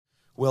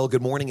Well,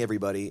 good morning,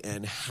 everybody,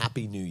 and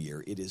Happy New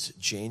Year. It is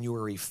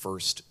January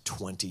 1st,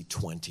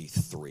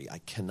 2023. I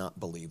cannot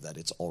believe that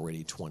it's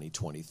already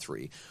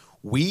 2023.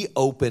 We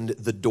opened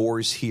the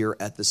doors here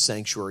at the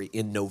sanctuary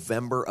in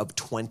November of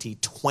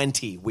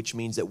 2020, which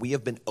means that we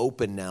have been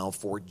open now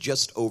for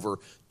just over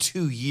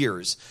 2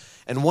 years.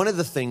 And one of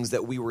the things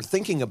that we were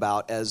thinking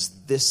about as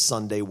this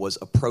Sunday was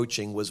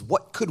approaching was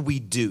what could we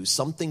do,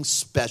 something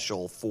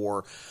special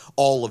for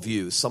all of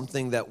you,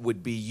 something that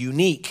would be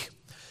unique.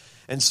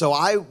 And so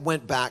I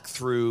went back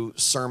through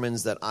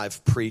sermons that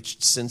I've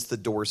preached since the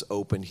doors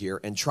opened here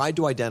and tried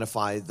to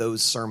identify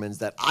those sermons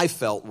that I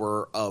felt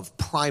were of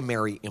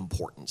primary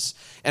importance.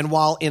 And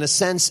while in a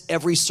sense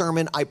every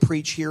sermon I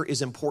preach here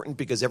is important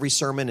because every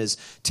sermon is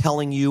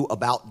telling you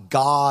about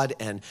God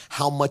and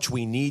how much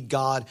we need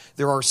God,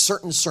 there are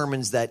certain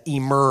sermons that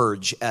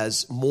emerge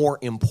as more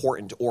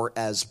important or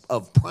as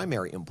of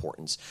primary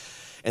importance.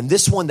 And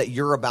this one that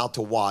you're about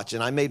to watch,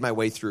 and I made my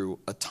way through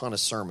a ton of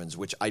sermons,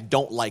 which I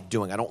don't like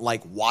doing. I don't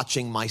like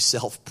watching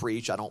myself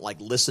preach. I don't like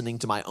listening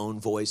to my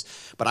own voice.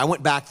 But I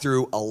went back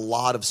through a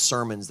lot of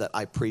sermons that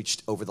I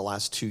preached over the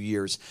last 2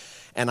 years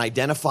and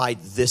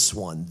identified this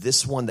one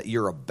that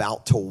you're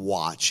about to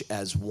watch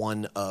as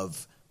one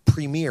of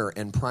premier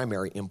and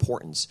primary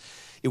importance.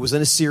 It was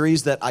in a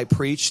series that I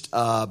preached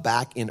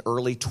back in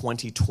early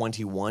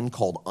 2021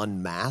 called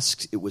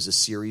Unmasked. It was a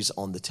series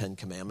on the Ten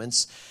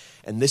Commandments.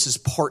 And this is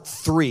part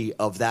 3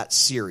 of that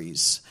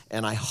series.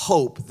 And I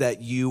hope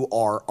that you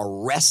are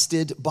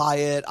arrested by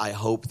it. I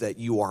hope that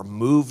you are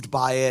moved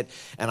by it.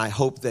 And I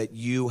hope that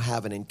you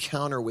have an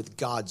encounter with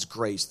God's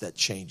grace that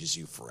changes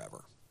you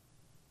forever.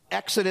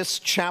 Exodus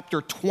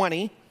chapter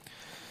 20.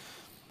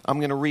 I'm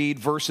going to read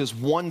verses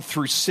 1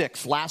 through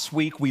 6. Last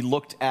week we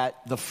looked at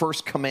the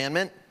first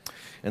commandment.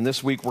 And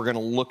this week we're going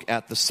to look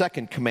at the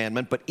second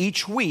commandment. But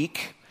each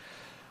week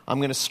I'm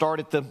going to start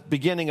at the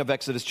beginning of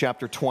Exodus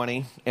chapter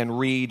 20 and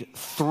read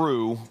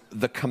through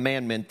the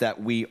commandment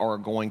that we are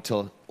going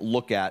to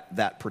look at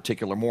that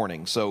particular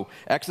morning. So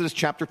Exodus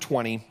chapter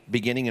 20,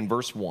 beginning in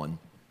verse 1.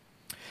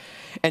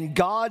 And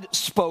God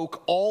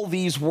spoke all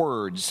these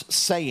words,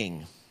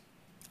 saying,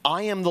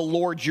 I am the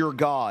Lord your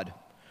God,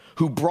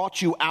 who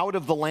brought you out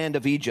of the land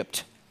of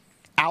Egypt,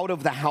 out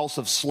of the house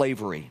of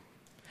slavery.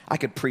 I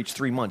could preach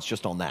 3 months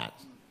just on that.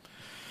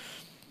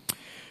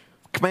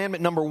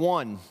 Commandment number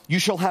 1, you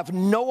shall have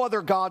no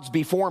other gods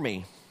before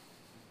me.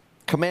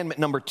 Commandment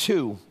number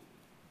 2,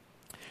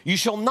 you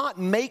shall not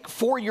make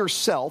for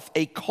yourself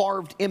a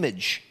carved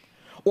image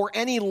or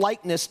any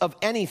likeness of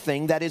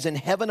anything that is in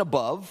heaven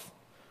above,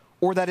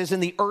 or that is in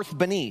the earth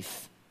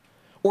beneath,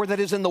 or that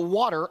is in the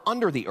water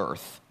under the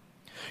earth.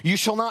 You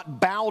shall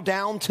not bow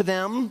down to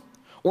them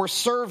or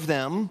serve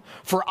them,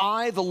 for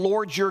I, the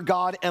Lord your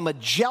God, am a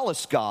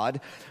jealous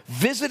God,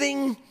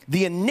 visiting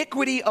the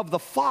iniquity of the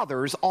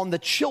fathers on the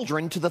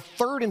children to the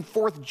 3rd and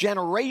 4th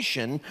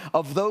generation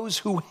of those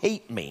who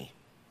hate me,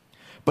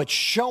 but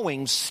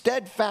showing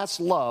steadfast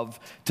love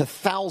to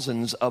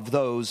thousands of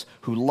those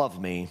who love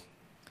me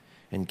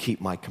and keep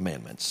my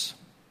commandments.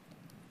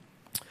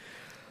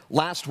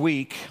 Last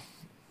week,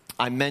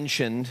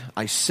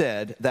 I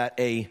said that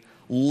a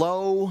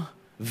low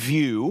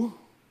view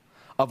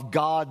of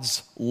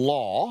God's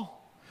law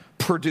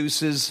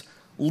produces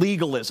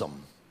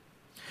legalism,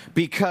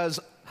 because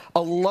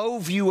a low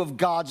view of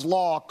God's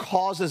law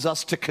causes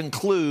us to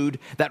conclude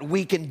that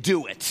we can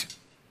do it,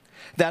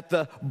 that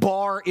the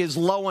bar is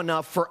low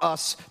enough for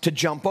us to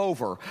jump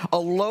over. A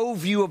low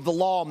view of the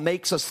law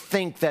makes us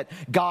think that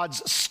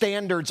God's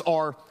standards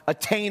are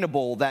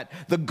attainable, that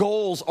the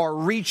goals are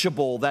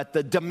reachable, that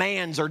the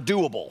demands are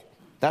doable.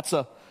 That's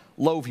a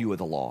low view of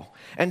the law.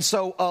 And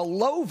so a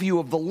low view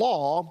of the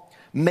law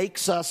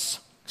makes us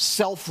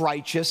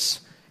self-righteous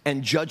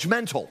and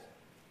judgmental,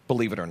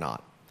 believe it or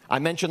not. I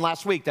mentioned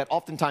last week that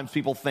oftentimes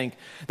people think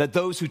that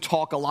those who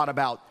talk a lot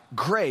about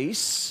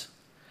grace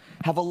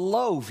have a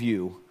low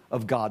view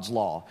of God's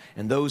law,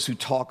 and those who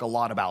talk a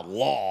lot about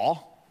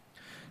law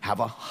have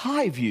a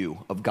high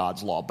view of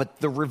God's law. But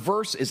the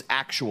reverse is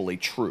actually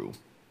true,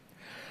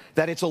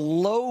 that it's a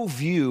low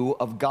view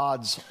of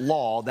God's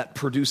law that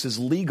produces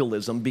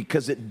legalism,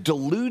 because it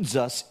deludes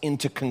us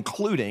into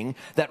concluding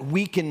that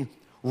we can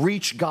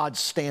reach God's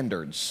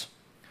standards,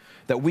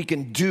 that we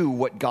can do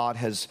what God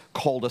has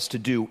called us to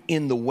do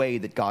in the way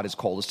that God has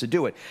called us to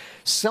do it.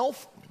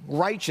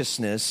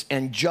 Self-righteousness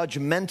and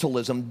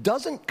judgmentalism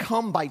doesn't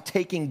come by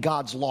taking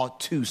God's law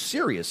too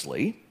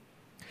seriously.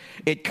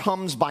 It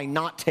comes by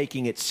not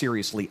taking it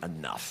seriously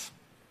enough.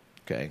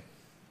 Okay?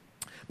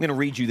 I'm going to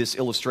read you this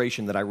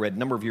illustration that I read a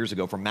number of years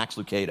ago from Max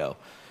Lucado,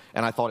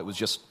 and I thought it was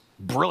just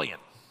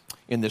brilliant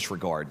in this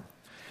regard.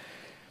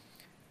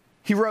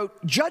 He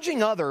wrote,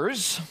 judging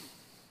others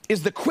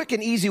is the quick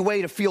and easy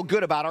way to feel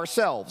good about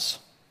ourselves.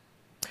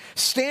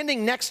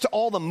 Standing next to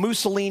all the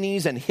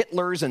Mussolinis and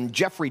Hitlers and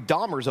Jeffrey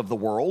Dahmers of the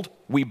world,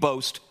 we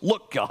boast,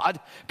 look, God,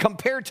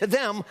 compared to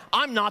them,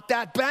 I'm not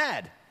that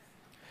bad.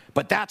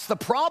 But that's the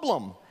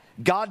problem.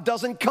 God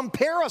doesn't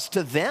compare us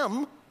to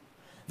them.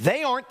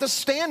 They aren't the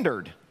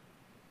standard.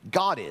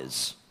 God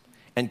is.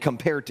 And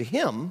compared to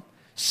him,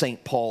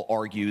 St. Paul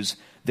argues,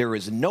 there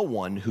is no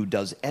one who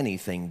does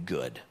anything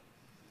good.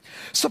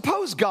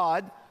 Suppose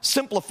God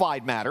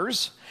simplified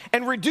matters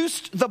and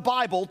reduced the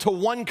Bible to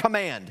one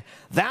command.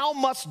 Thou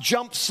must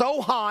jump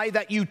so high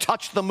that you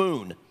touch the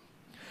moon.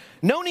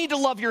 No need to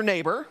love your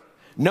neighbor.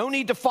 No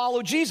need to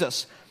follow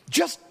Jesus.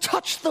 Just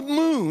touch the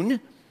moon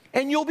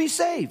and you'll be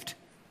saved.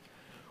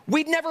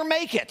 We'd never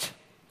make it.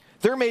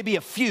 There may be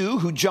a few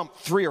who jump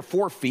 3 or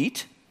 4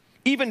 feet,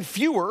 even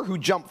fewer who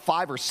jump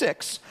 5 or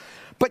 6,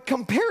 but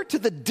compared to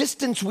the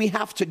distance we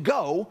have to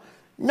go,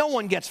 no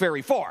one gets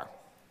very far.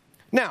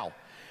 Now,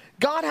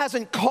 God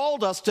hasn't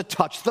called us to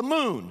touch the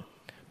moon,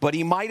 but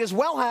he might as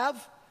well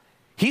have.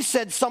 He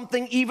said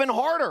something even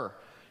harder.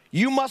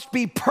 You must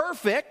be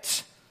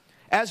perfect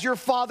as your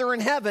Father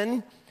in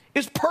heaven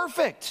is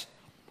perfect.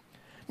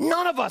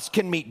 None of us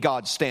can meet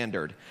God's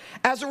standard.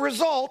 As a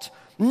result,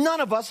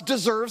 none of us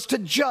deserves to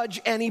judge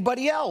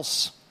anybody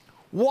else.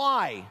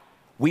 Why?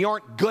 We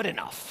aren't good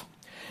enough.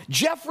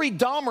 Jeffrey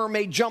Dahmer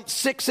may jump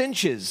 6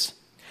 inches,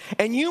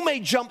 and you may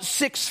jump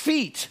 6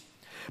 feet.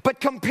 But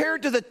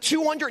compared to the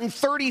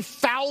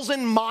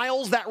 230,000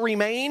 miles that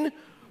remain,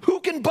 who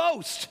can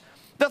boast?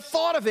 The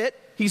thought of it,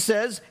 he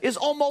says, is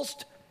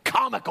almost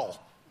comical.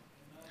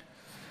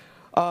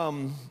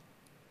 So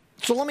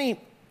let me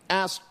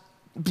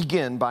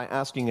begin by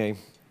asking a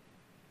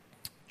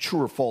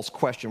true or false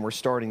question. We're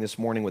starting this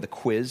morning with a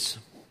quiz.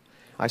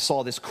 I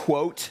saw this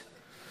quote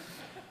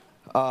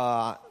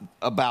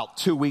about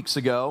 2 weeks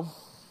ago,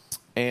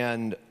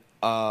 and,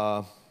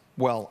 I'm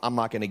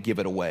not going to give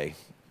it away,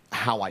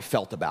 how I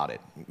felt about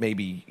it.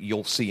 Maybe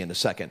you'll see in a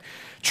second.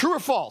 True or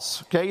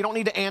false? Okay, you don't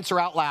need to answer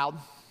out loud,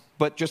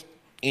 but just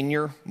in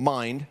your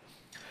mind.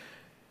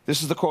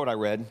 This is the quote I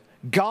read.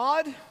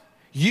 God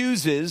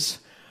uses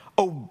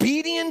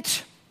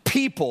obedient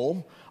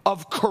people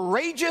of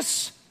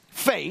courageous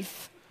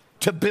faith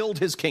to build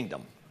his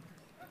kingdom.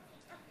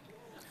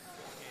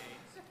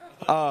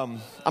 I'm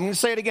going to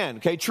say it again,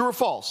 okay? True or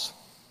false?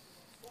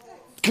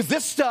 Because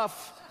this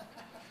stuff,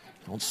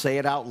 don't say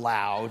it out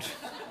loud.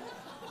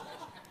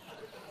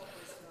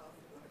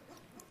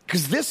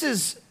 Because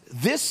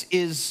this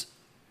is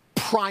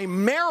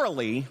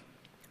primarily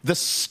the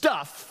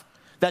stuff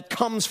that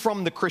comes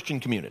from the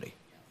Christian community.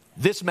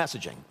 This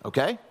messaging,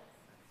 okay?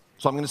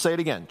 So I'm going to say it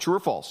again. True or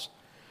false?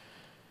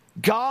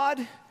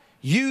 God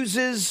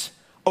uses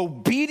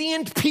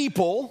obedient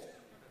people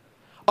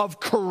of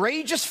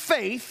courageous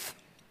faith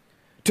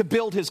to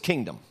build his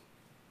kingdom.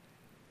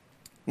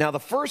 Now, the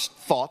first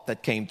thought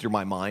that came through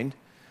my mind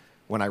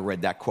when I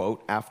read that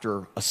quote,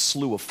 after a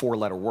slew of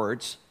 4-letter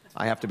words,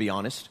 I have to be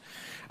honest,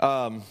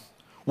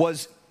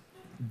 was,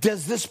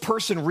 does this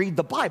person read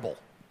the Bible?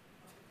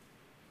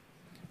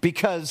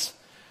 Because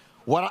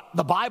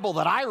the Bible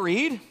that I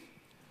read,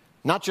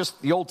 not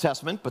just the Old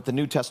Testament, but the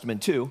New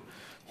Testament too,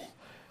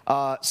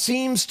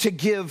 seems to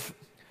give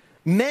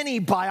many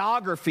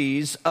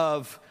biographies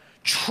of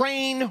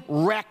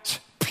train-wrecked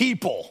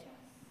people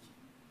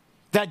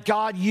that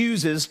God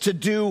uses to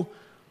do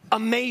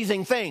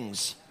amazing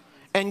things.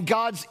 And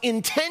God's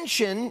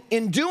intention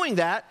in doing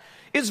that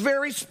is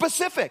very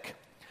specific.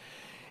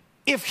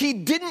 If he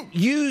didn't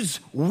use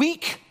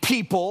weak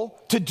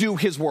people to do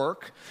his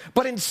work,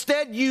 but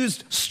instead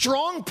used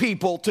strong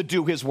people to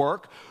do his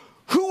work,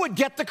 who would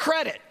get the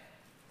credit?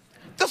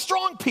 The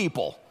strong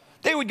people.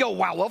 They would go,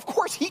 wow, well, of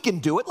course he can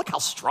do it. Look how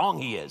strong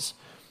he is.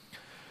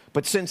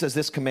 But since, as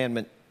this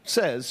commandment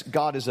says,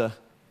 God is a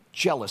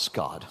jealous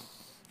God,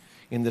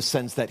 in the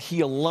sense that he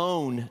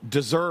alone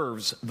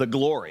deserves the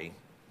glory,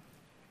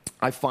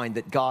 I find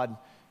that God,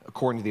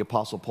 according to the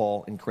Apostle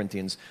Paul in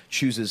Corinthians,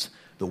 chooses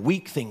the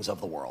weak things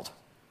of the world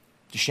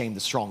to shame the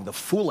strong, the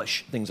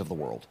foolish things of the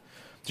world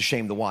to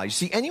shame the wise.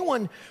 See,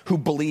 anyone who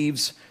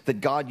believes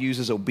that God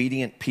uses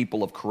obedient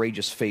people of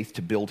courageous faith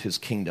to build his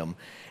kingdom,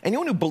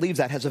 anyone who believes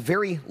that has a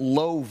very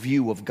low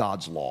view of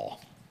God's law.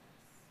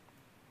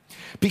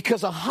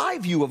 Because a high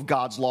view of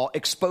God's law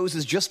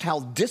exposes just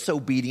how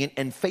disobedient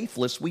and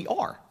faithless we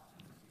are.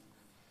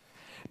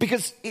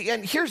 Because,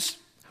 and here's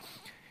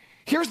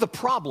the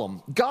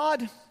problem.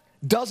 God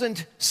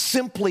doesn't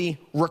simply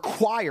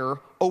require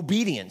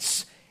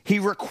obedience. He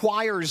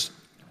requires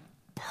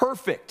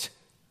perfect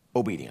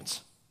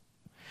obedience.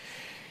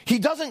 He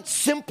doesn't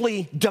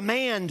simply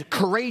demand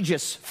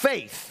courageous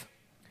faith.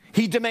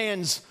 He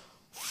demands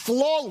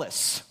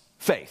flawless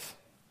faith.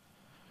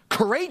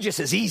 Courageous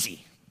is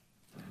easy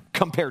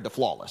compared to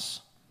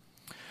flawless.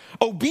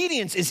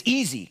 Obedience is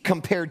easy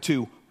compared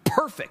to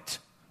perfect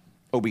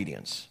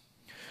obedience.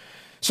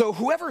 So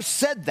whoever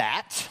said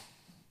that,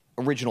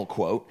 original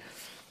quote,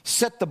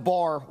 set the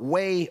bar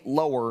way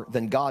lower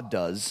than God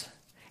does.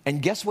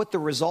 And guess what the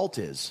result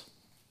is?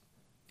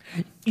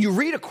 You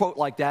read a quote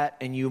like that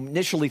and you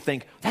initially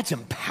think, that's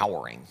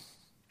empowering.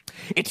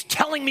 It's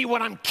telling me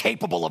what I'm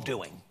capable of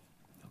doing.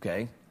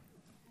 Okay?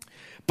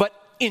 But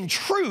in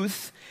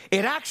truth,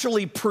 it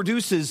actually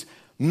produces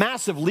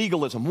massive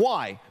legalism.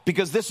 Why?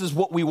 Because this is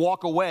what we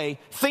walk away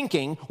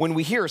thinking when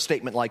we hear a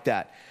statement like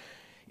that.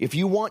 If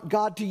you want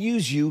God to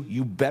use you,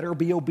 you better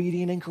be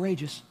obedient and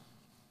courageous.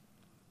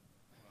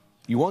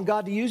 You want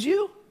God to use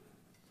you?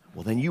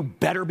 Well, then you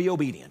better be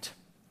obedient.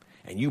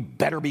 And you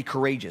better be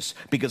courageous,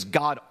 because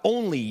God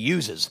only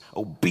uses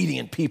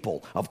obedient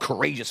people of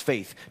courageous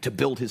faith to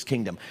build his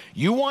kingdom.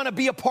 You want to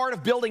be a part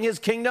of building his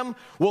kingdom?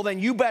 Well, then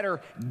you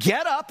better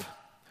get up,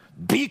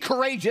 be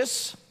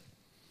courageous.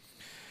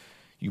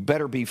 You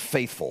better be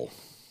faithful.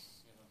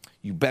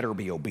 You better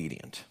be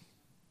obedient.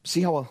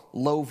 See how a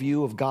low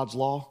view of God's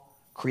law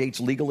creates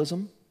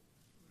legalism?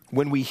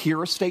 When we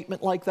hear a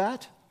statement like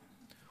that,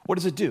 what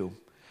does it do?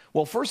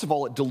 Well, first of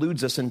all, it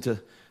deludes us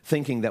into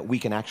thinking that we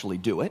can actually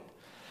do it.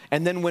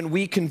 And then when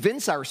we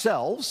convince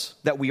ourselves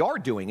that we are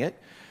doing it,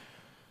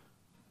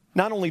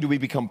 not only do we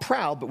become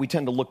proud, but we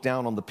tend to look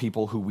down on the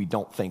people who we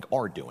don't think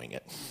are doing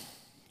it.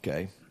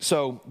 Okay?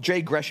 So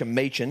J. Gresham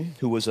Machen,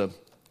 who was a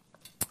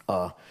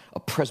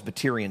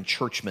Presbyterian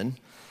churchman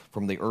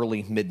from the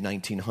early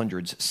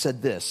mid-1900s,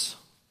 said this,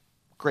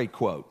 great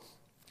quote,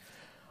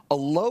 "A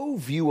low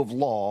view of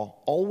law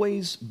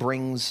always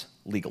brings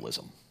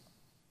legalism.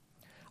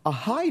 A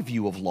high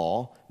view of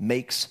law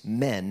makes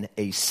men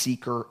a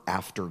seeker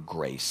after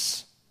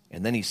grace."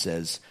 And then he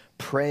says,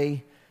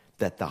 "Pray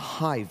that the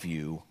high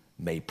view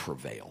may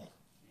prevail."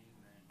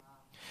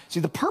 See,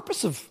 the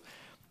purpose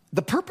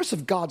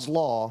of God's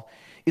law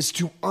is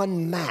to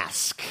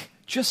unmask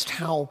just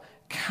how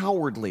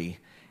cowardly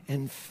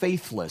and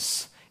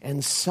faithless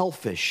and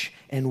selfish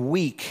and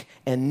weak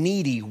and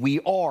needy we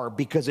are,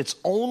 because it's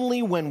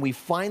only when we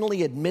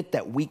finally admit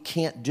that we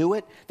can't do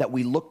it that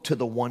we look to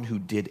the one who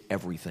did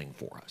everything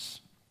for us.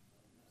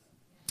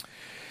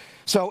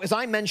 So, as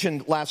I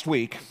mentioned last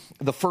week,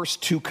 the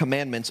first two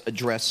commandments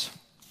address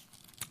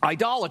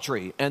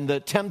idolatry, and the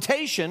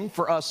temptation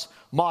for us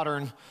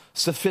modern,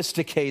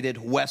 sophisticated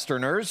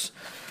Westerners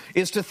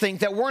is to think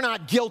that we're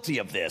not guilty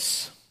of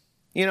this.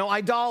 You know,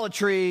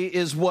 idolatry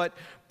is what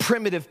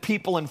primitive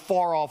people in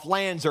far-off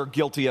lands are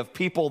guilty of.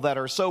 People that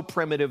are so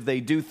primitive they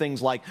do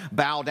things like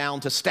bow down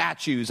to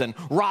statues and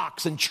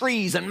rocks and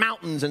trees and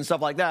mountains and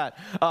stuff like that.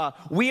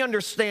 We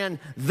understand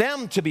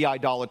them to be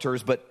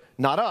idolaters, but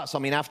not us. I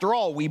mean, after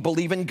all, we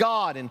believe in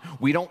God and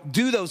we don't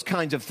do those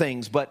kinds of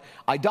things. But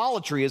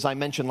idolatry, as I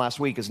mentioned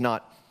last week, is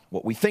not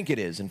what we think it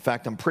is. In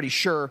fact, I'm pretty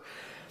sure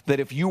that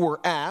if you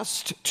were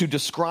asked to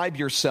describe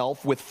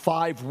yourself with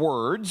 5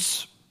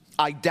 words,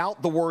 I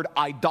doubt the word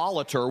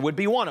idolater would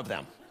be one of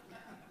them.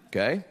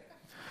 Okay?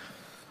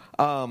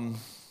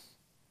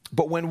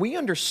 But when we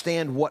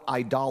understand what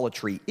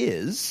idolatry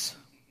is,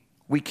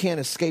 we can't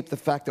escape the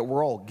fact that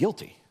we're all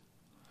guilty.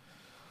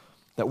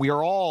 That we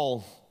are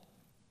all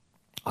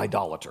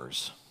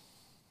idolaters.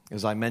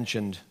 As I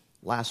mentioned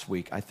last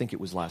week, I think it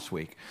was last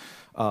week,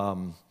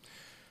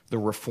 the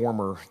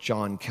reformer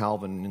John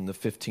Calvin in the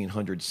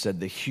 1500s said,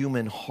 "The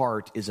human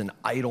heart is an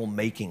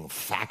idol-making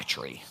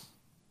factory."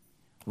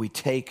 We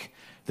take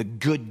the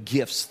good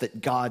gifts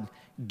that God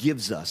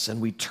gives us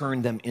and we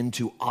turn them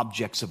into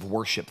objects of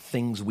worship,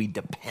 things we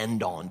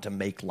depend on to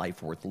make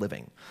life worth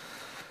living.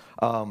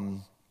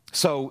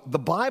 So the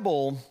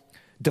Bible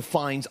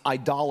defines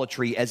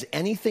idolatry as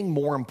anything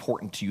more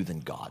important to you than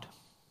God.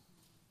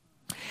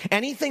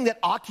 Anything that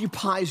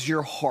occupies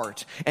your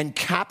heart and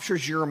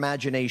captures your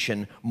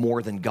imagination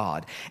more than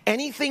God.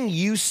 Anything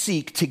you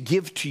seek to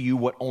give to you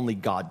what only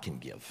God can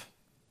give.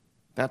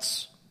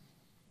 That's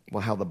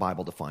how the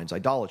Bible defines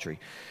idolatry.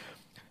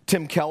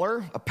 Tim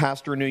Keller, a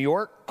pastor in New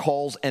York,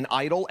 calls an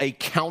idol a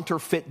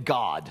counterfeit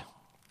God.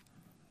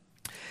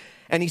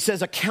 And he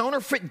says a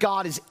counterfeit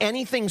God is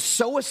anything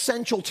so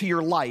essential to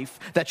your life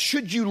that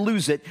should you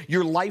lose it,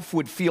 your life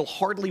would feel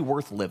hardly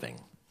worth living.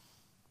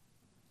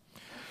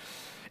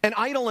 An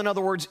idol, in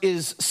other words,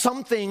 is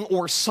something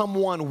or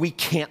someone we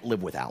can't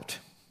live without.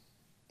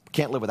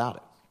 Can't live without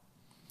it.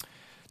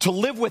 To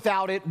live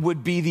without it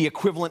would be the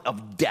equivalent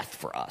of death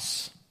for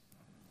us.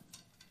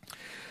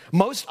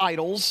 Most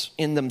idols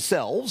in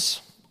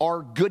themselves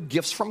are good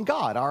gifts from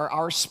God.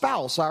 Our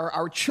spouse,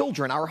 our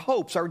children, our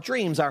hopes, our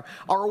dreams, our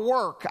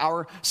work,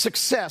 our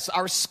success,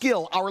 our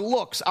skill, our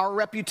looks, our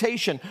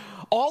reputation,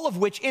 all of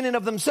which in and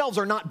of themselves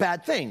are not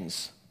bad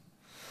things.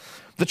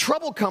 The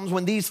trouble comes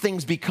when these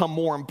things become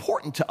more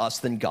important to us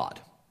than God.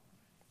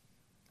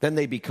 Then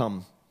they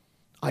become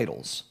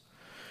idols.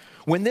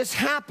 When this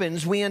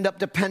happens, we end up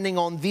depending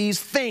on these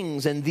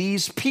things and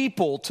these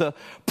people to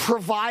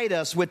provide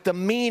us with the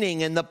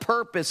meaning and the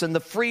purpose and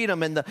the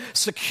freedom and the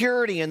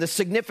security and the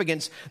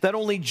significance that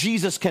only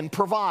Jesus can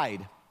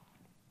provide.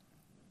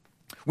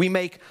 We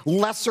make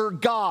lesser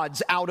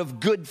gods out of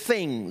good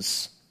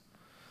things.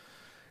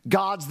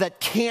 Gods that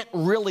can't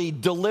really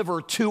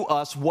deliver to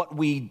us what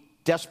we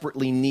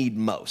desperately need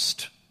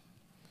most.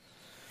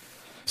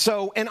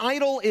 So an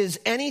idol is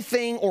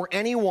anything or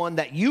anyone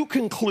that you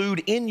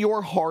conclude in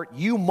your heart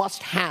you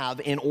must have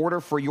in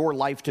order for your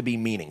life to be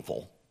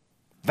meaningful,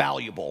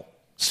 valuable,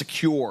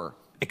 secure,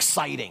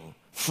 exciting,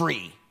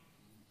 free.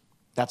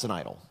 That's an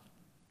idol.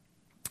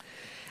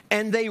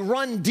 And they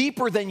run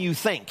deeper than you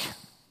think,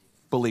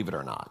 believe it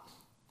or not.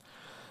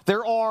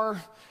 There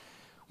are,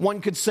 one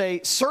could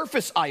say,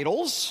 surface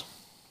idols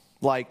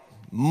like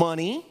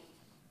money,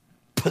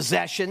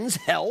 possessions,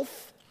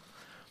 health.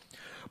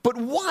 But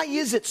why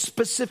is it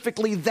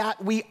specifically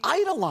that we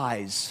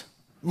idolize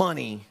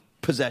money,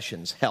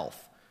 possessions,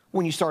 health?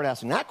 When you start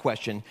asking that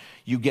question,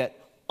 you get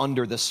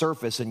under the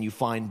surface and you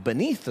find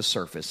beneath the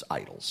surface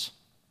idols.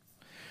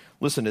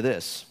 Listen to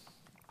this.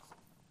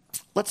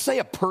 Let's say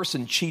a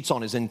person cheats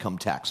on his income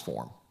tax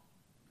form.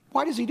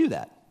 Why does he do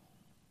that?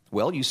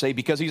 Well, you say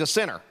because he's a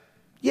sinner.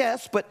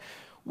 Yes, but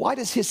why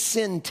does his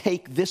sin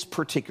take this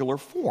particular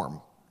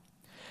form?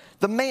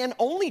 The man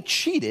only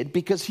cheated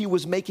because he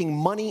was making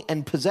money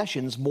and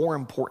possessions more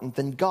important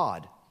than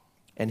God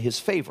and his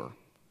favor.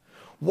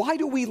 Why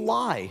do we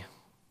lie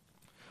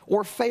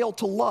or fail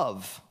to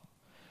love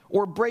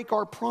or break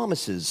our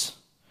promises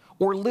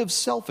or live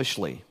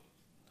selfishly?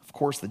 Of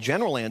course, the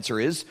general answer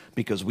is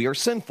because we are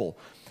sinful.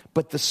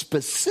 But the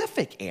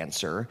specific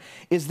answer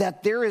is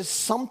that there is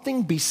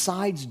something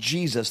besides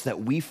Jesus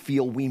that we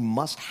feel we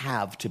must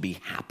have to be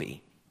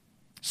happy.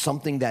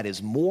 Something that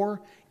is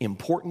more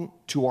important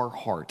to our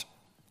heart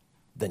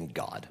than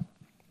God.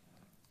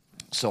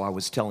 So I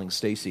was telling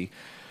Stacy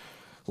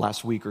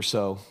last week or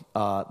so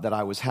that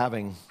I was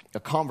having a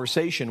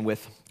conversation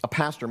with a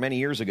pastor many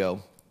years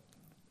ago,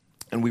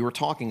 and we were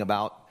talking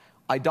about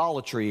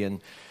idolatry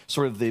and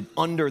sort of the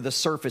under the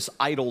surface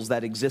idols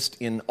that exist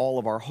in all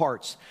of our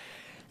hearts.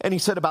 And he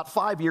said about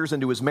 5 years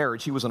into his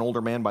marriage, he was an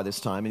older man by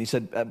this time, and he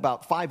said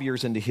about 5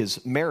 years into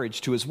his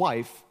marriage to his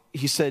wife,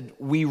 he said,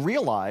 we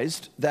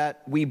realized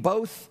that we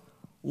both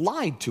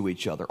lied to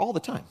each other all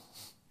the time.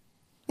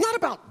 Not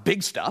about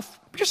big stuff,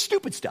 but just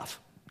stupid stuff,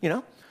 you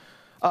know?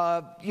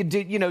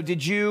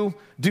 Did you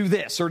do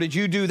this, or did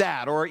you do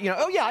that? Or,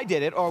 oh yeah, I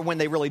did it, or when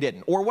they really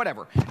didn't, or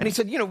whatever. And he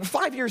said,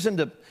 5 years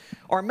into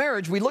our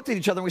marriage, we looked at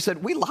each other and we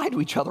said, we lie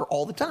to each other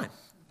all the time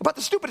about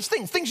the stupidest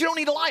things you don't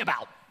need to lie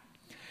about.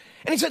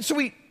 And he said, so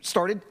we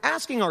started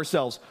asking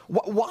ourselves,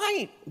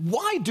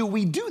 why do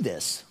we do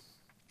this?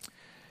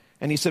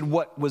 And he said,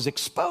 what was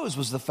exposed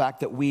was the fact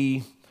that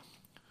we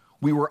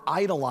were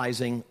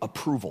idolizing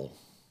approval,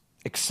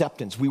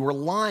 acceptance. We were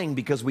lying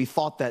because we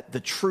thought that the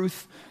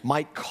truth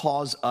might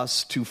cause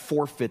us to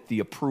forfeit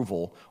the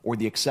approval or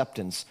the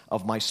acceptance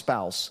of my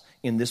spouse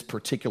in this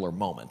particular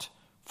moment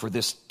for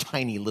this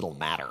tiny little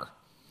matter.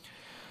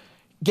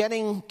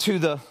 Getting to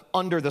the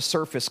under the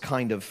surface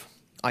kind of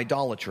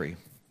idolatry.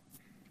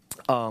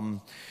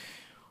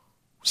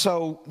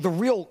 So the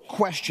real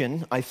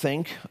question, I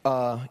think,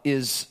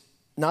 is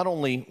not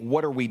only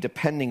what are we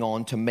depending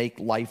on to make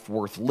life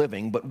worth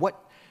living, but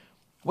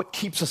what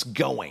keeps us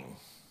going?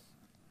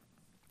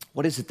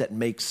 What is it that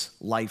makes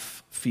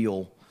life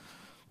feel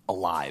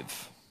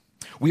alive?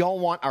 We all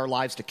want our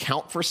lives to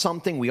count for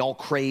something. We all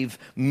crave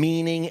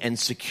meaning and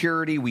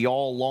security. We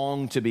all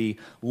long to be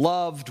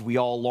loved. We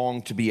all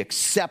long to be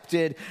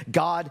accepted.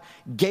 God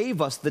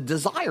gave us the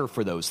desire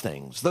for those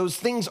things. Those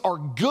things are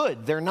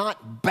good. They're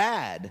not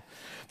bad.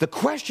 The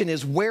question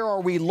is, where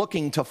are we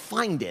looking to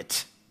find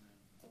it?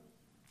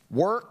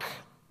 Work,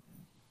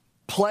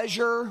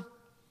 pleasure,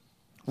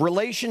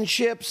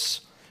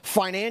 relationships,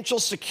 financial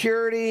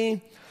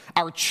security,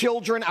 our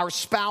children, our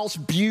spouse,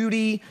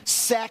 beauty,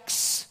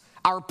 sex,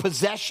 our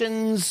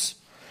possessions,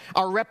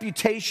 our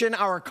reputation,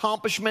 our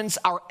accomplishments,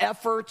 our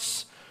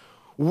efforts.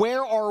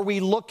 Where are we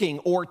looking,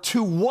 or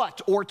to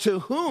what, or to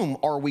whom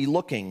are we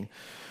looking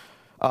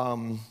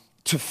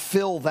to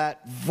fill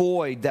that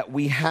void that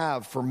we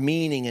have for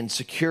meaning and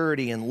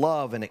security and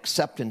love and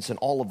acceptance and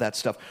all of that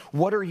stuff?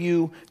 What are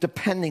you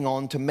depending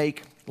on to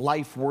make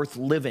life worth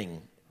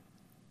living?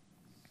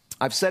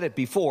 I've said it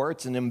before,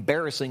 it's an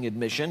embarrassing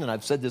admission, and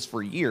I've said this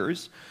for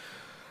years,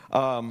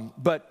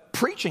 but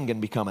preaching can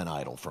become an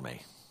idol for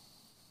me.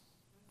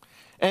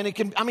 And it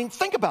can,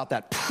 think about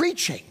that,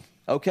 preaching,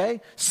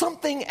 okay?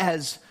 Something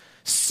as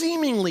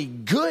seemingly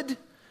good,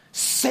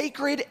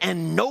 sacred,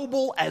 and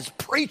noble as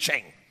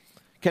preaching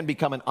can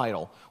become an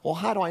idol. Well,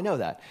 how do I know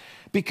that?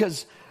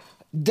 Because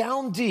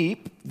down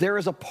deep, there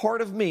is a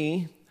part of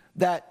me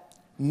that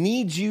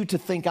needs you to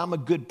think I'm a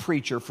good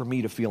preacher for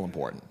me to feel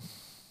important,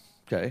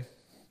 okay?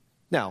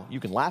 Now, you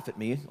can laugh at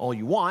me all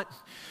you want,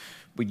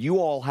 but you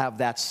all have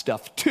that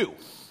stuff too.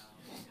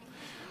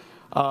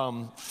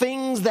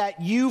 Things that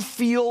you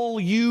feel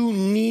you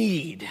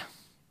need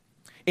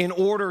in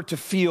order to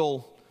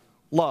feel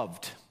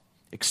loved,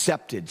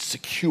 accepted,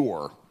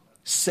 secure,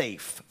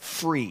 safe,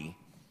 free,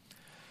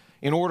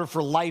 in order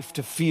for life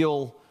to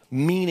feel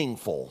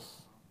meaningful.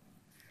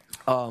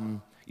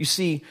 You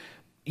see,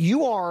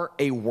 you are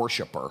a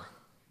worshiper.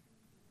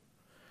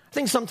 I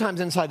think sometimes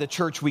inside the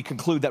church we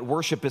conclude that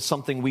worship is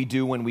something we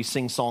do when we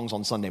sing songs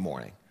on Sunday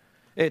morning.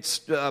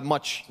 It's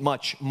much,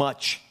 much,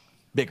 much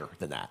bigger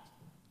than that,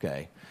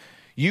 okay?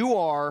 You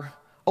are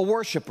a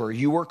worshiper.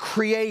 You were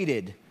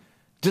created,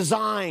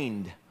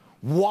 designed,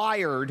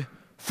 wired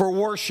for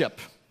worship.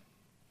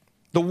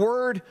 The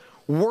word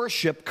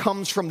worship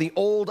comes from the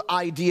old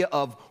idea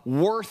of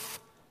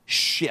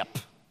worth-ship.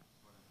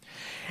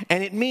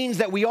 And it means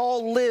that we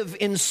all live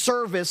in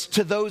service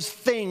to those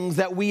things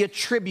that we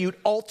attribute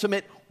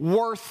ultimate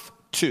worth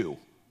to.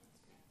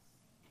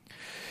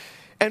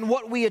 And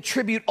what we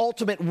attribute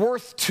ultimate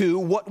worth to,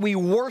 what we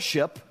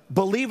worship,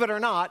 believe it or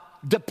not,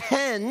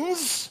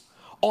 depends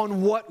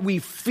on what we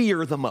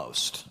fear the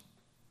most.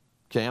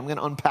 Okay, I'm going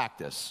to unpack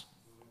this.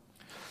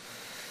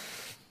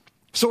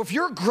 So if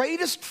your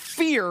greatest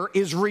fear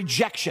is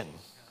rejection,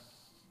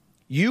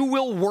 you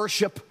will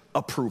worship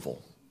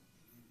approval.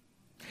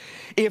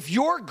 If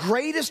your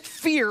greatest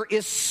fear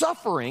is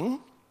suffering,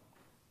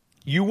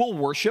 you will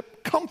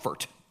worship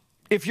comfort.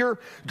 If your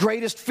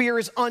greatest fear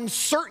is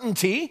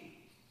uncertainty,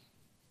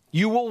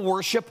 you will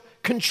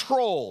worship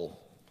control.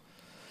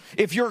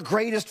 If your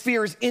greatest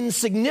fear is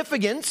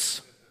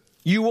insignificance,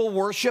 you will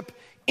worship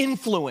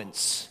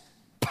influence,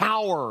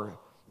 power,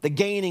 the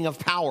gaining of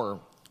power.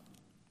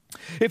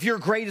 If your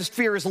greatest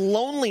fear is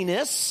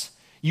loneliness,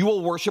 you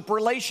will worship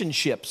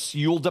relationships.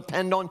 You will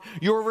depend on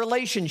your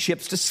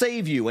relationships to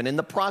save you, and in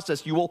the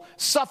process, you will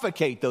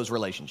suffocate those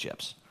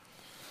relationships.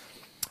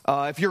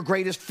 If your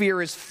greatest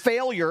fear is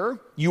failure,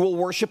 you will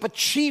worship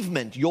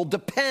achievement. You'll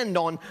depend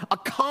on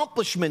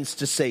accomplishments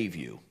to save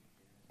you,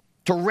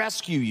 to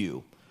rescue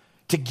you,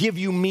 to give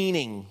you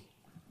meaning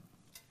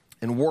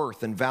and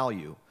worth and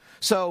value.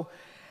 So,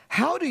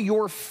 how do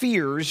your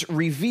fears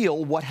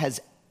reveal what has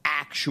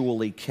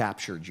actually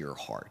captured your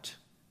heart?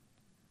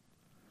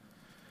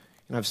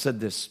 And I've said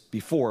this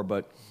before,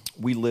 but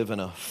we live in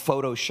a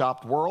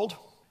photoshopped world.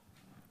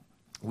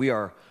 We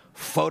are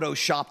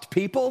photoshopped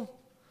people.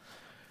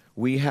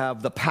 We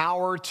have the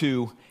power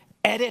to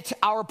edit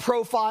our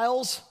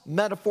profiles,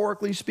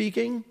 metaphorically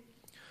speaking.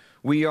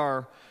 We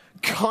are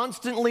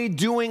constantly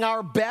doing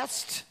our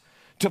best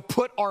to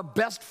put our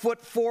best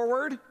foot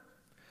forward,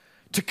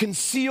 to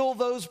conceal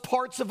those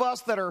parts of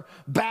us that are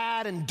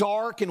bad and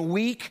dark and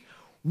weak.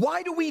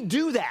 Why do we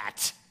do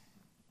that?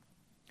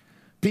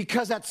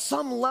 Because at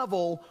some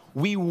level,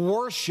 we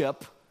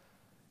worship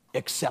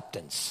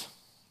acceptance.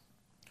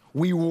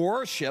 We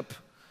worship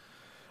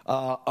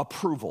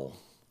approval.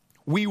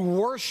 We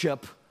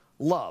worship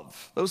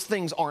love. Those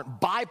things aren't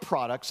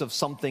byproducts of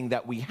something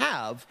that we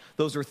have.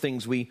 Those are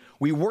things we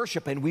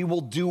worship, and we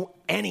will do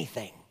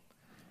anything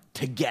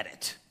to get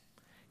it,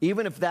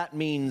 even if that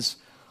means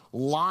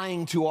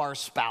lying to our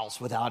spouse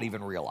without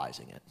even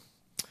realizing it.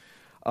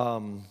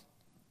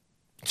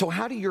 So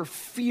how do your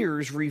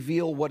fears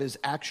reveal what has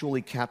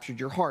actually captured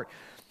your heart?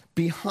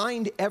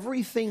 Behind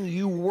everything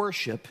you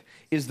worship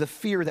is the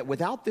fear that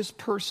without this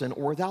person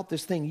or without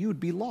this thing, you would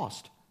be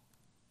lost.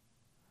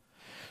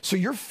 So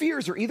your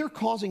fears are either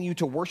causing you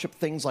to worship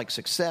things like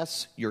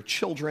success, your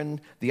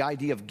children, the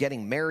idea of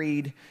getting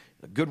married,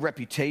 a good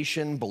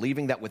reputation,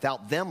 believing that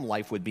without them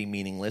life would be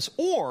meaningless,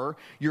 or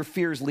your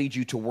fears lead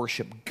you to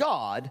worship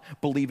God,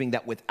 believing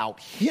that without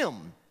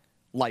Him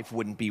life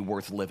wouldn't be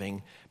worth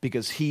living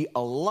because He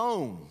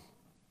alone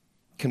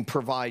can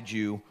provide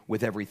you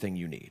with everything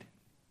you need.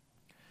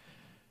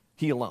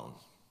 He alone.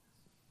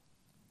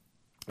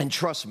 And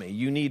trust me,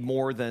 you need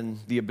more than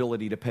the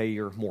ability to pay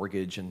your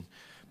mortgage and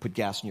put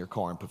gas in your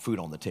car and put food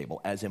on the table,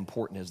 as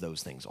important as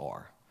those things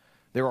are.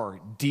 There are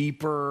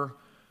deeper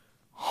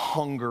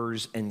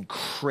hungers and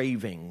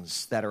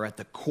cravings that are at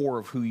the core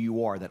of who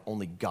you are that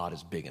only God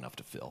is big enough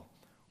to fill.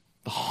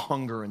 The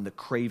hunger and the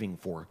craving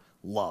for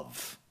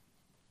love,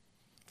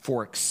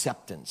 for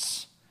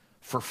acceptance,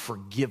 for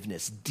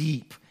forgiveness,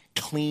 deep,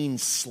 clean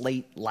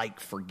slate-like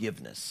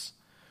forgiveness.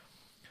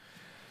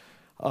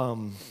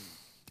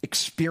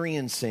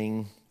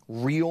 Experiencing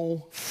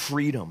real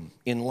freedom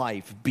in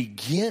life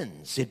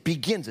begins,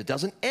 it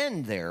doesn't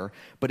end there,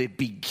 but it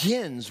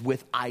begins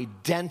with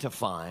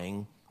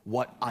identifying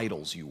what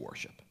idols you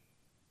worship.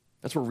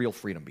 That's where real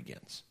freedom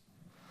begins.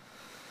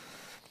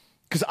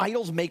 Because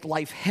idols make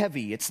life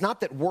heavy. It's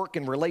not that work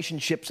and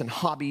relationships and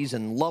hobbies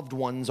and loved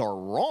ones are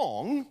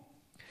wrong.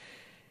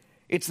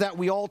 It's that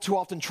we all too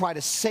often try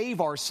to save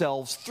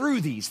ourselves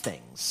through these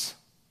things.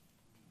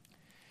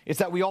 It's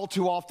that we all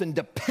too often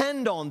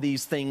depend on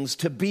these things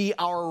to be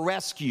our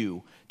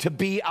rescue, to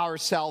be our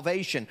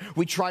salvation.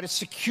 We try to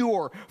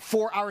secure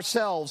for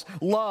ourselves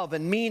love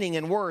and meaning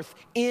and worth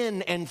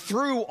in and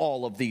through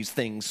all of these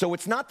things. So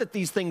it's not that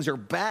these things are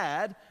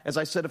bad, as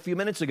I said a few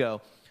minutes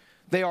ago.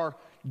 They are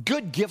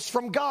good gifts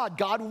from God.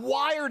 God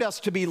wired us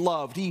to be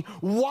loved. He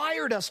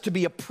wired us to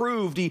be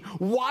approved. He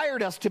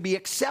wired us to be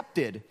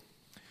accepted.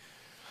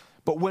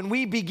 But when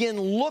we begin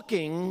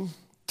looking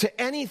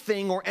to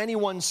anything or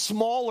anyone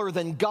smaller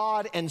than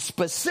God, and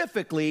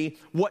specifically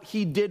what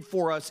He did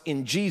for us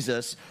in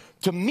Jesus,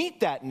 to meet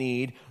that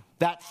need,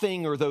 that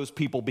thing or those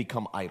people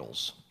become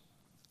idols.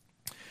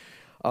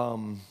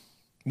 When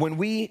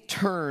we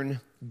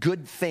turn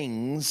good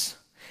things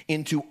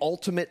into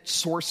ultimate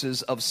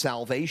sources of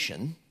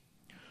salvation,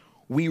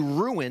 we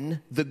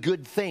ruin the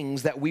good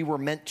things that we were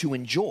meant to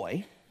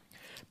enjoy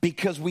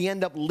because we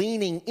end up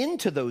leaning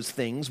into those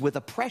things with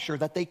a pressure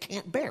that they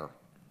can't bear.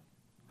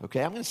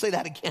 Okay, I'm going to say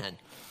that again.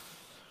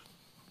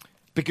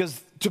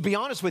 Because to be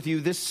honest with you,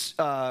 this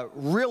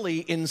really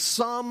in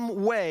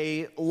some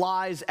way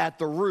lies at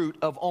the root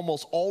of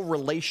almost all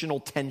relational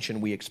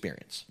tension we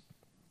experience.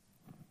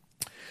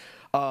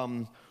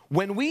 When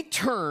we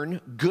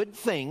turn good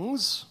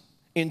things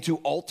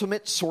into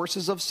ultimate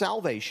sources of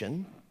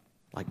salvation,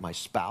 like my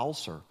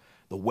spouse or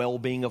the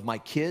well-being of my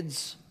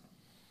kids,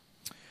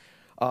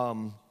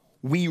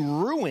 we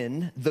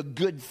ruin the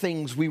good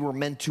things we were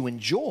meant to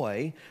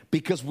enjoy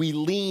because we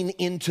lean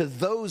into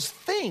those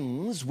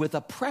things with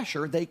a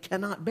pressure they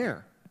cannot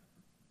bear.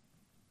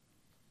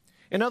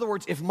 In other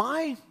words, if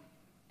my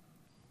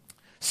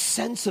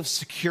sense of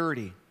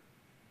security,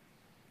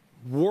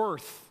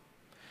 worth,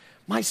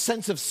 my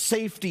sense of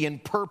safety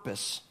and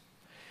purpose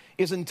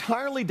is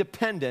entirely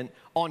dependent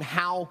on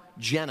how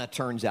Jenna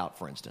turns out,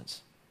 for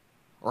instance,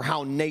 or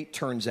how Nate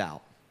turns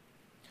out,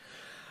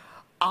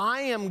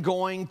 I am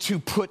going to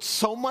put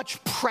so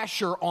much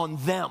pressure on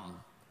them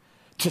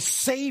to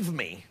save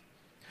me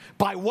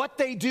by what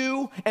they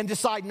do and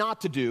decide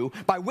not to do,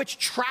 by which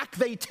track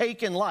they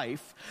take in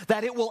life,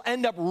 that it will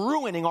end up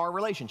ruining our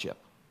relationship.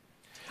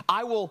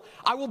 I will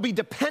be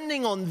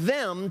depending on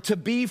them to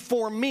be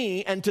for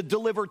me and to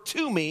deliver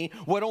to me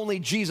what only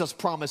Jesus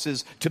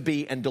promises to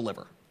be and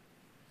deliver.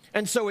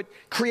 And so it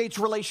creates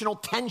relational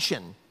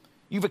tension.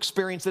 You've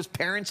experienced this,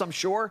 parents, I'm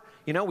sure.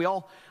 You know, we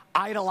all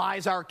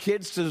idolize our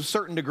kids to a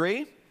certain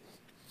degree.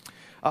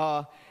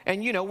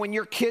 And, you know, when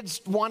your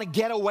kids want to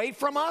get away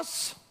from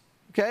us,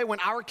 okay, when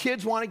our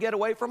kids want to get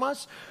away from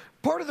us,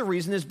 part of the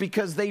reason is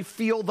because they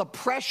feel the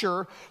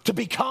pressure to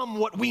become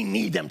what we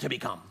need them to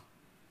become,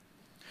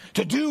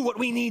 to do what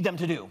we need them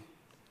to do.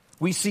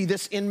 We see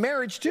this in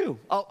marriage too.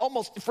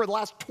 Almost for the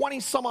last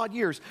 20 some odd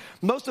years,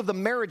 most of the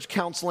marriage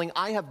counseling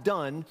I have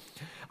done,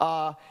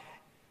 for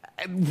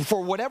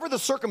whatever the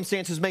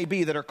circumstances may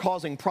be that are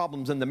causing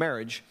problems in the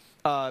marriage,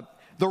 the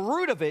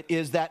root of it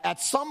is that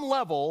at some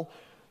level,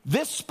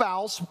 this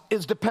spouse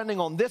is depending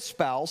on this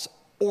spouse,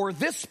 or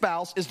this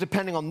spouse is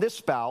depending on this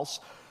spouse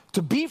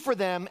to be for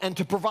them and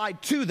to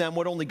provide to them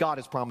what only God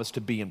has promised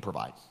to be and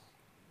provide.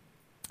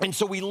 And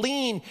so we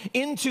lean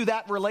into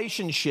that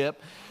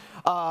relationship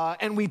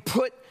and we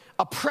put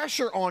a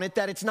pressure on it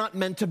that it's not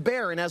meant to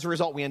bear, and as a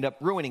result, we end up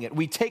ruining it.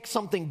 We take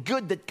something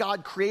good that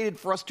God created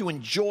for us to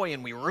enjoy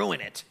and we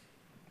ruin it.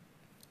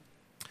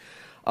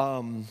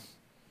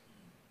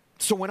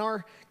 So when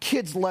our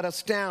kids let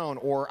us down,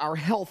 or our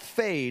health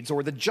fades,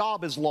 or the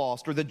job is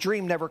lost, or the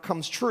dream never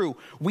comes true,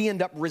 we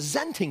end up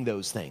resenting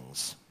those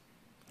things.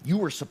 You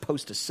were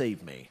supposed to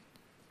save me,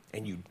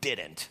 and you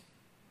didn't.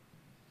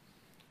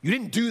 You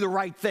didn't do the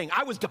right thing.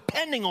 I was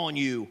depending on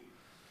you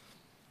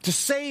to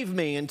save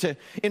me and to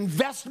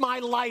invest my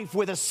life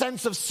with a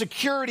sense of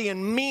security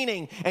and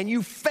meaning, and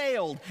you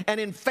failed. And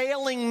in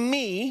failing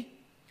me,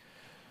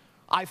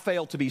 I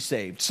failed to be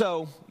saved.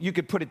 So you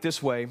could put it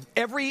this way: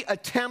 every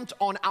attempt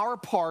on our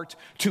part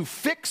to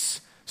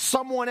fix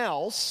someone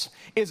else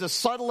is a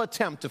subtle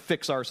attempt to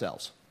fix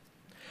ourselves.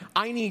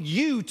 I need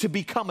you to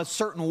become a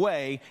certain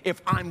way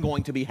if I'm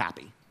going to be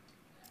happy.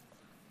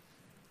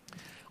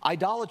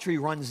 Idolatry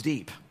runs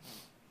deep.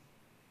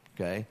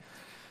 Okay?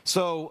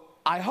 So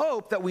I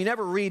hope that we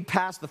never read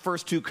past the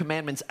first two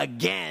commandments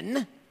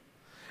again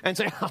and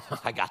say, oh,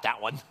 I got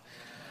that one.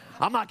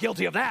 I'm not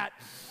guilty of that.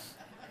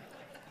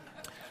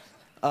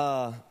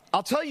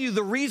 I'll tell you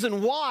the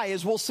reason why,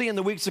 as we'll see in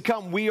the weeks to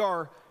come, we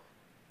are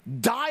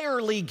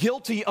direly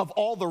guilty of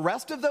all the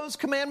rest of those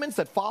commandments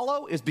that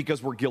follow, is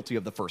because we're guilty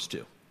of the first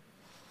two.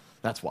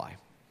 That's why.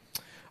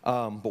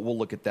 But we'll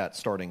look at that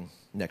starting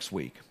next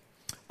week.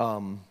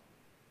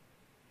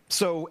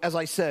 So as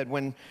I said,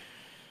 when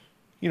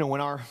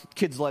our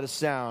kids let us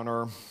down,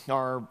 or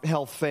our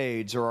health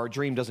fades, or our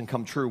dream doesn't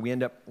come true, we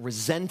end up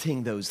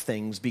resenting those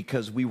things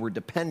because we were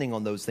depending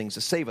on those things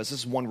to save us. This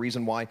is one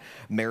reason why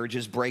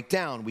marriages break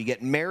down. We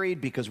get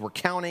married because we're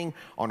counting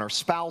on our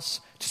spouse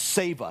to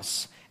save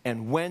us.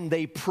 And when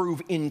they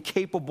prove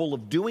incapable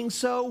of doing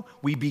so,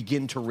 we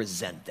begin to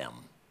resent them.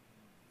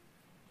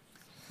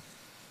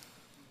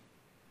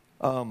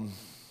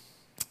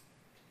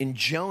 In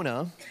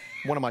Jonah,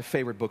 one of my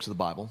favorite books of the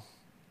Bible,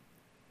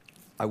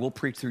 I will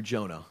preach through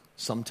Jonah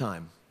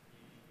sometime.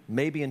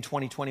 Maybe in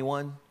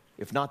 2021.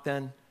 If not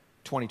then,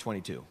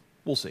 2022.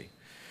 We'll see.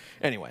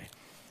 Anyway,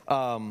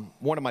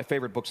 one of my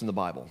favorite books in the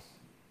Bible.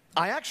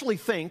 I actually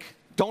think,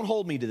 don't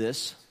hold me to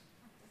this,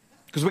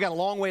 because we got a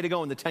long way to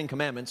go in the 10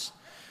 Commandments,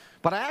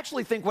 but I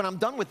actually think when I'm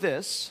done with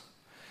this,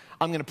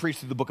 I'm going to preach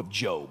through the book of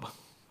Job.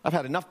 I've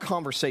had enough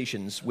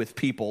conversations with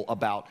people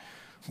about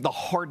the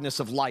hardness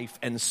of life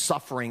and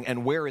suffering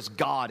and where is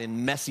God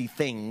in messy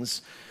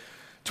things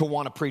to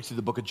want to preach through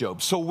the book of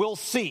Job. So we'll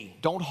see.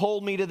 Don't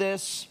hold me to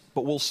this,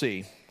 but we'll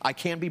see. I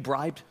can be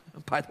bribed,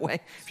 by the way.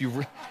 If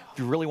you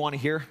really want to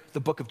hear the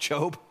book of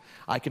Job,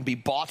 I can be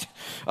bought.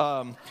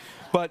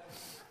 But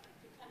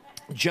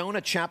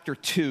Jonah chapter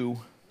 2,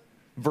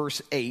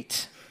 verse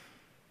 8,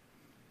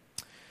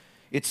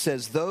 it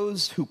says,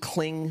 those who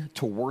cling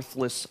to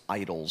worthless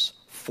idols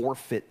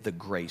forfeit the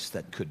grace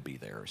that could be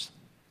theirs.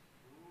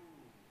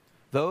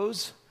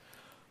 Those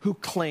who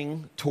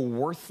cling to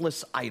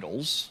worthless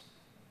idols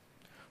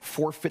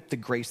forfeit the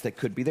grace that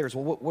could be theirs.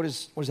 Well, what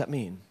does that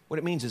mean? What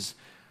it means is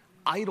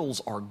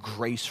idols are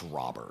grace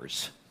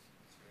robbers.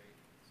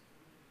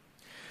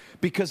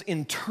 Because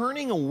in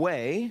turning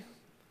away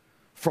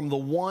from the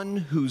one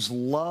whose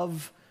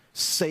love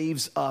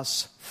saves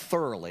us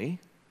thoroughly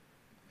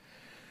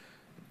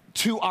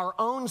to our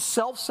own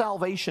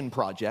self-salvation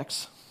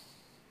projects,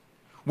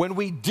 when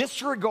we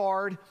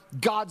disregard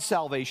God's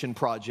salvation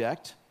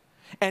project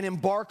and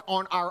embark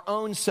on our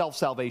own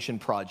self-salvation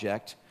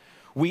project,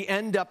 we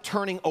end up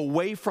turning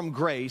away from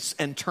grace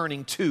and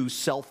turning to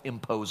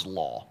self-imposed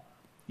law.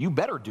 You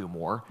better do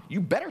more.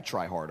 You better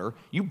try harder.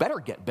 You better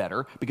get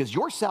better, because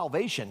your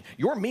salvation,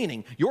 your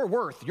meaning, your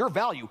worth, your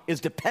value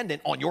is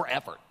dependent on your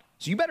effort.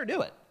 So you better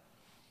do it.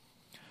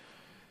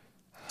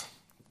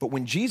 But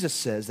when Jesus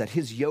says that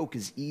his yoke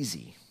is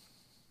easy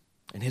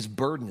and his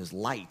burden is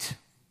light,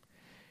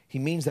 he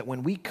means that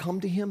when we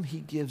come to him, he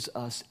gives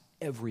us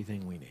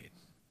everything we need.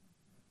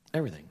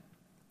 Everything.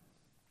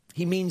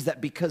 He means that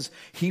because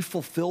he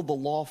fulfilled the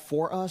law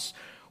for us,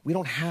 we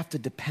don't have to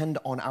depend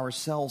on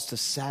ourselves to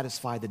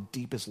satisfy the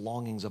deepest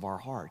longings of our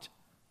heart.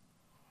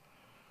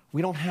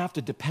 We don't have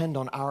to depend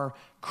on our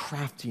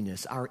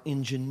craftiness, our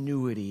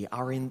ingenuity,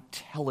 our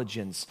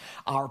intelligence,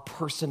 our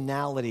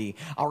personality,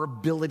 our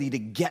ability to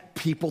get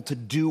people to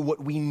do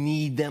what we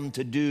need them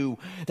to do.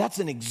 That's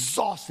an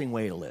exhausting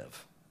way to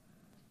live.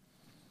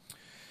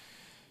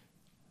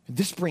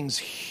 This brings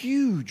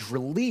huge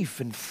relief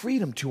and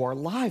freedom to our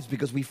lives,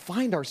 because we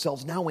find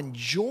ourselves now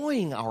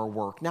enjoying our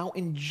work, now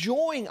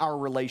enjoying our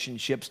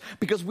relationships,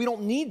 because we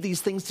don't need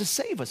these things to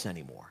save us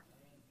anymore.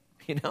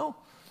 You know?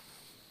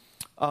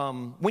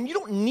 When you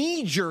don't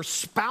need your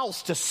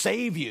spouse to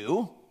save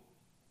you,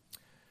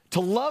 to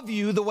love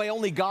you the way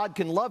only God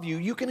can love you,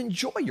 you can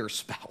enjoy your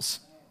spouse.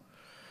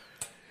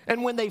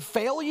 And when they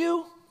fail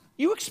you,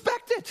 you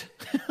expect it.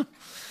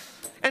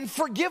 And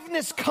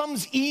forgiveness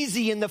comes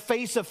easy in the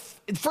face of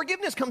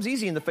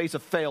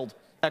failed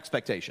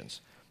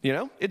expectations. You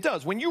know, it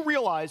does. When you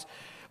realize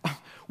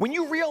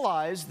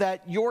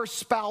that your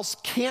spouse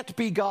can't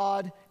be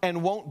God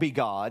and won't be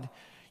God,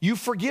 you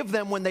forgive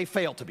them when they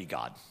fail to be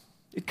God.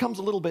 It comes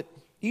a little bit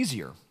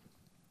easier.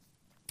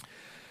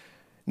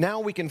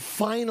 Now we can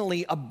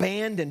finally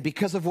abandon,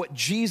 because of what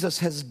Jesus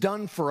has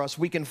done for us,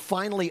 we can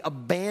finally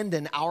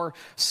abandon our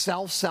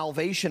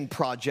self-salvation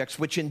projects,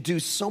 which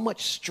induce so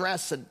much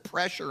stress and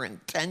pressure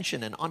and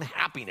tension and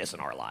unhappiness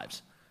in our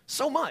lives.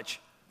 So much.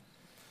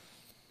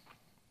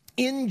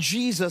 In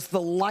Jesus,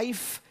 the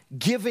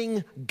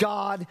life-giving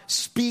God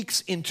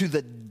speaks into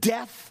the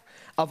depth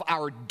of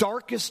our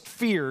darkest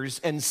fears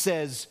and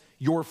says,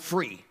 "You're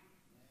free.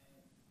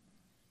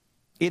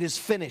 It is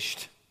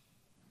finished."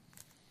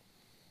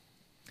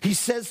 He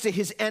says to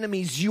his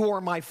enemies, "You are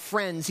my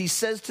friends." He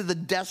says to the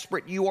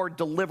desperate, "You are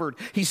delivered."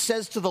 He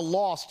says to the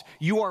lost,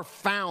 "You are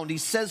found." He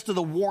says to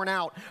the worn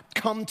out,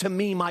 "Come to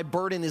me, my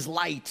burden is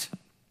light."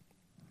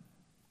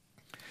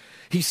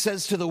 He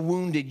says to the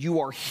wounded,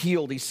 "You are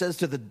healed." He says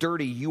to the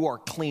dirty, "You are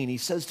clean." He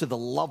says to the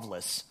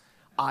loveless,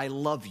 "I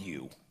love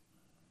you."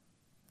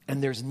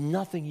 And there's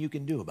nothing you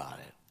can do about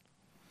it.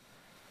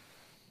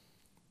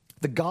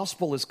 The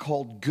gospel is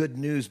called good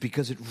news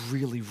because it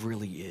really,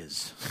 really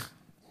is.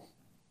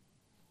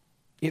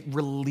 It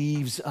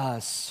relieves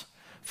us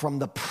from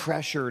the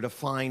pressure to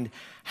find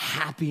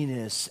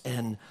happiness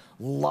and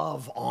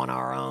love on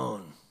our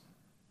own.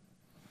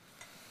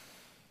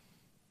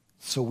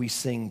 So we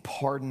sing,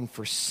 "Pardon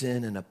for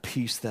sin and a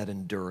peace that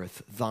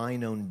endureth,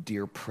 thine own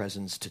dear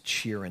presence to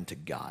cheer and to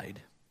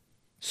guide,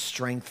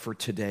 strength for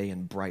today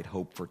and bright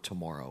hope for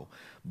tomorrow,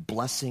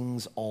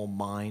 blessings all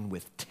mine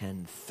with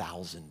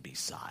 10,000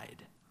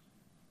 beside."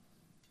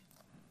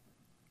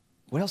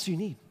 What else do you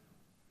need?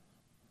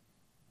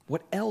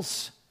 What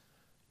else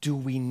do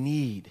we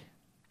need?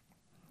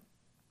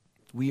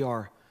 We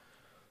are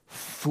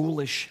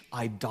foolish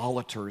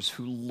idolaters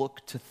who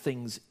look to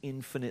things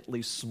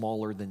infinitely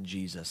smaller than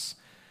Jesus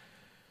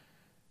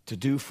to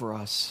do for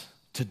us,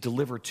 to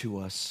deliver to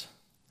us,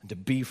 and to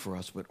be for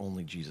us what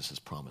only Jesus has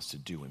promised to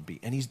do and be.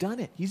 And he's done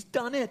it. He's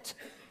done it.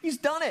 He's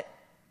done it.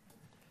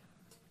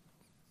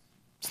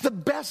 It's the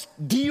best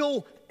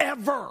deal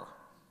ever.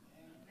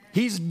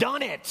 He's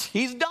done it.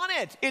 He's done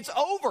it. It's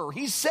over.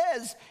 He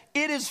says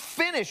it is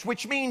finished,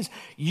 which means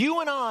you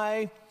and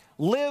I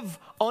live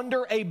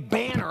under a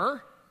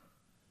banner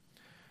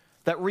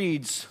that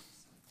reads,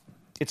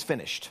 "It's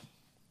finished."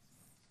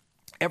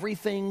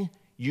 Everything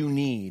you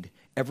need,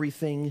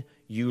 everything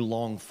you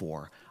long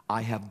for,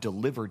 I have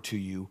delivered to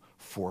you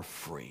for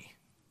free.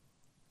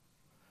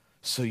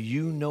 So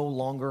you no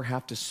longer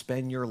have to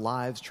spend your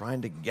lives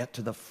trying to get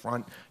to the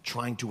front,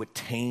 trying to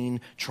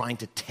attain, trying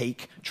to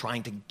take,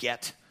 trying to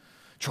get,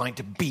 trying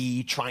to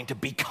be, trying to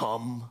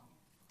become.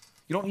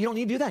 You don't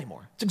need to do that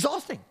anymore. It's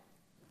exhausting.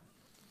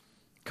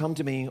 Come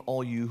to me,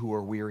 all you who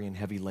are weary and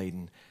heavy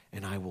laden,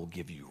 and I will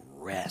give you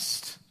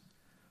rest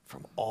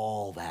from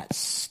all that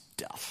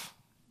stuff.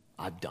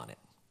 I've done it.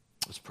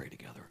 Let's pray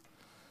together.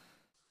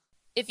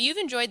 If you've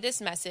enjoyed this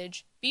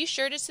message, be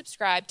sure to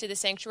subscribe to the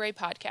Sanctuary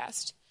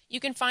Podcast. You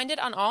can find it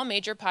on all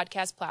major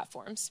podcast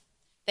platforms.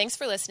 Thanks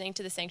for listening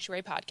to the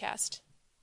Sanctuary Podcast.